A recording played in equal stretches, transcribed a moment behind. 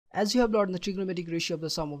as you have learned the trigonometric ratio of the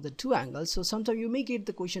sum of the two angles, so sometimes you may get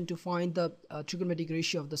the question to find the trigonometric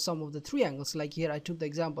ratio of the sum of the three angles. Like here I took the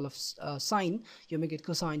example of sine. You may get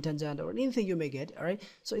cosine, tangent, or anything you may get. All right,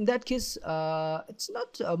 so in that case it's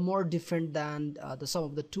not more different than the sum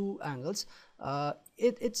of the two angles.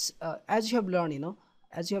 It's as you have learned,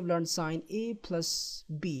 as you have learned, sine A plus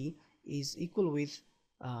B is equal with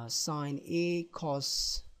sine A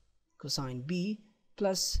cosine B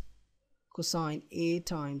plus cosine A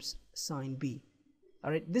times sine B.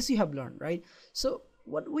 All right, this you have learned, right? So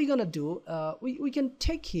what we're gonna do, we can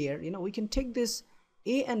take here, we can take this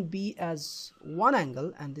A and B as one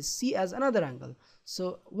angle and this C as another angle.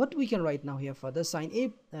 So what we can write now here for the sine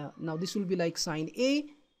A, now this will be like sine A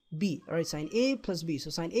B. All right, sine A plus B. So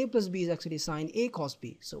sine A plus B is actually sine A cos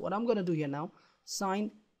B. So what I'm gonna do here now,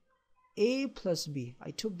 sine A plus B,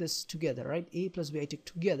 I took this together, right? A plus B I took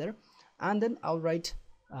together, and then I'll write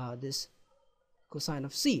this cosine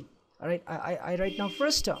of C. All right, I write now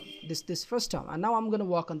first term, this first term, and now I'm going to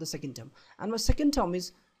work on the second term, and my second term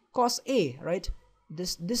is cos A, right?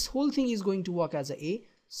 This whole thing is going to work as a,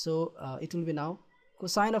 so it will be now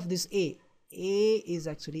cosine of this A is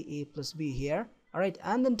actually A plus B here. All right,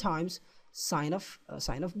 and then times sine of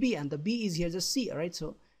B, and the B is here just C. All right,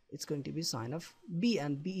 so it's going to be sine of B,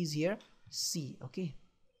 and B is here C. Okay,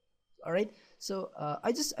 all right, so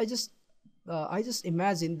I just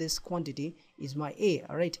imagine this quantity is my A,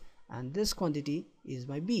 all right, and this quantity is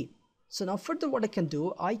my B. So now further what I can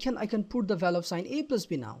do, I can put the value of sine A plus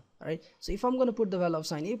B now. All right, so if I'm going to put the value of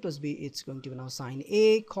sine A plus B, it's going to be now sine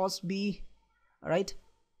A cos B, all right,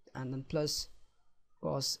 and then plus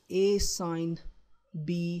cos A sine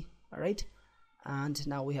B, all right, and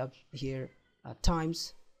now we have here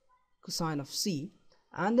times cosine of C,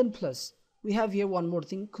 and then plus we have here one more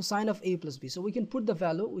thing, cosine of A plus B. So we can put the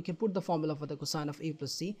value, we can put the formula for the cosine of A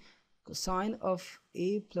plus C. Cosine of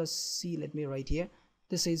A plus C, let me write here,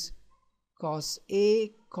 this is cos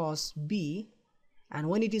A cos B, and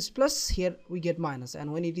when it is plus here we get minus,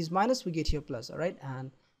 and when it is minus we get here plus. All right,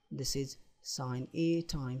 and this is sine A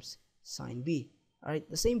times sine B. All right,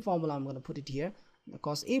 the same formula I'm going to put it here. The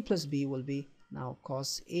cos A plus B will be now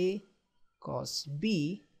cos A cos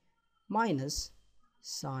B minus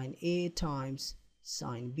sine A times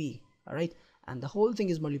sine B. All right, and the whole thing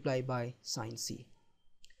is multiplied by sine C.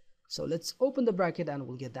 So let's open the bracket and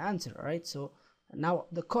we'll get the answer. All right, so now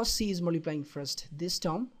the cos C is multiplying first this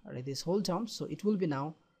term, all right, this whole term, so it will be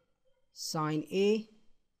now sine A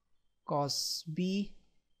cos B.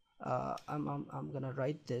 I'm gonna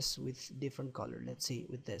write this with different color, let's see,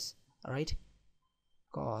 with this. All right,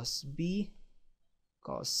 cos B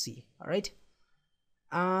cos C. All right,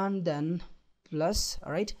 and then plus,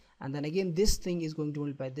 all right, and then again this thing is going to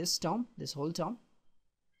multiply this term, this whole term.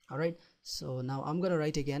 All right, so now I'm gonna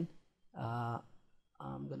write again,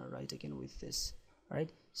 with this. All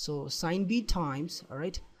right, so sine B times, all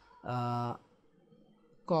right,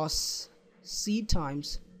 cos C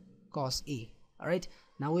times cos A. All right,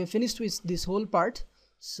 now we're finished with this whole part,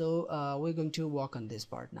 so we're going to work on this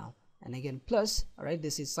part now, and again plus, all right,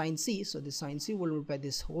 this is sine C, so this sine C will multiply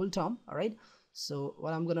this whole term. All right, so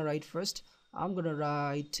what I'm gonna write first, I'm gonna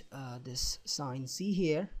write this sine C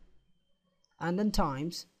here, and then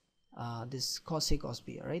times this cos A cos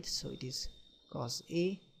B. All right, so it is cos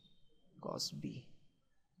A cos B,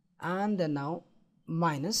 and then now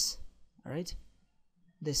minus, all right,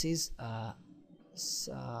 this is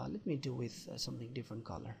let me do with something different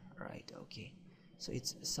color. All right, okay, so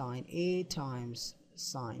it's sine A times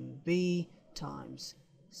sine B times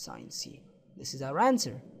sine C. This is our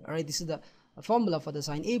answer. All right, this is the formula for the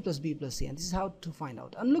sine A plus B plus C, and this is how to find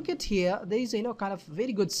out. And look at here, there is a kind of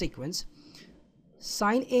very good sequence: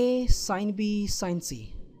 sine A, sine B, sine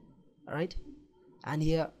C. All right, and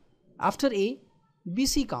here after A,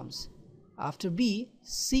 BC comes, after B,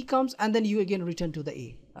 C comes, and then you again return to the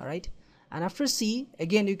A. All right, and after C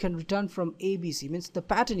again you can return from A B C, means the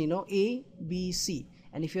pattern, A B C,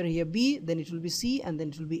 and if you're here B, then it will be C, and then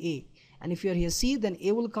it will be A, and if you're here C, then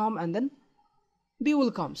A will come and then B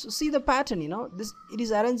will come. So see the pattern, this, it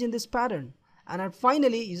is arranged in this pattern, and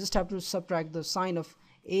finally you just have to subtract the sign of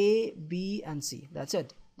A, B and C. That's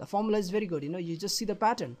it. The formula is very good. You just see the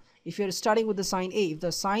pattern. If you're starting with the sign A, if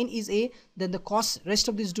the sign is A, then the cos, rest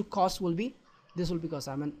of these two cos will be, this will be cos.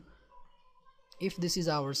 I mean, if this is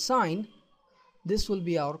our sine, this will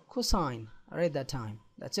be our cosine. All right, that time.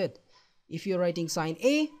 That's it. If you're writing sine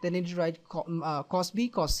A, then you need to write cos B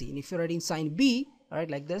cos C, and if you're writing sine B, all right,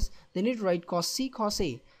 like this, then you need to write cos C cos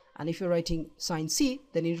A, and if you're writing sine C,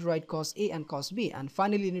 then you need to write cos A and cos B, and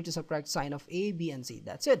finally you need to subtract sine of A, B and C.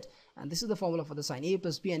 That's it. And this is the formula for the sine A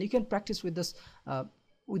plus B, and you can practice with this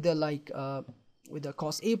with the with the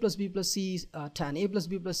cos A plus B plus C, tan A plus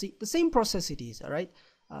B plus C, the same process it is. All right,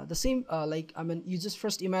 the same like, I mean, you just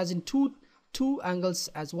first imagine two angles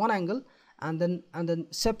as one angle, and then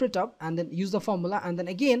separate up, and then use the formula, and then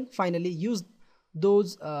again finally use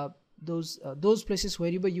those places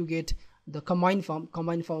wherever you get the combined form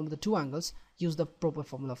of the two angles, use the proper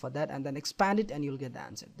formula for that, and then expand it, and you'll get the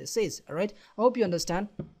answer. This is all right. I hope you understand,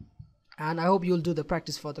 and I hope you'll do the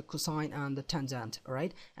practice for the cosine and the tangent. All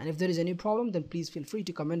right, and if there is any problem, then please feel free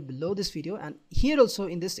to comment below this video, and here also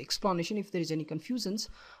in this explanation, if there is any confusions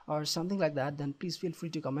or something like that, then please feel free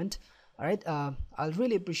to comment. All right, I'll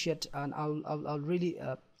really appreciate, and I'll really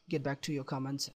get back to your comments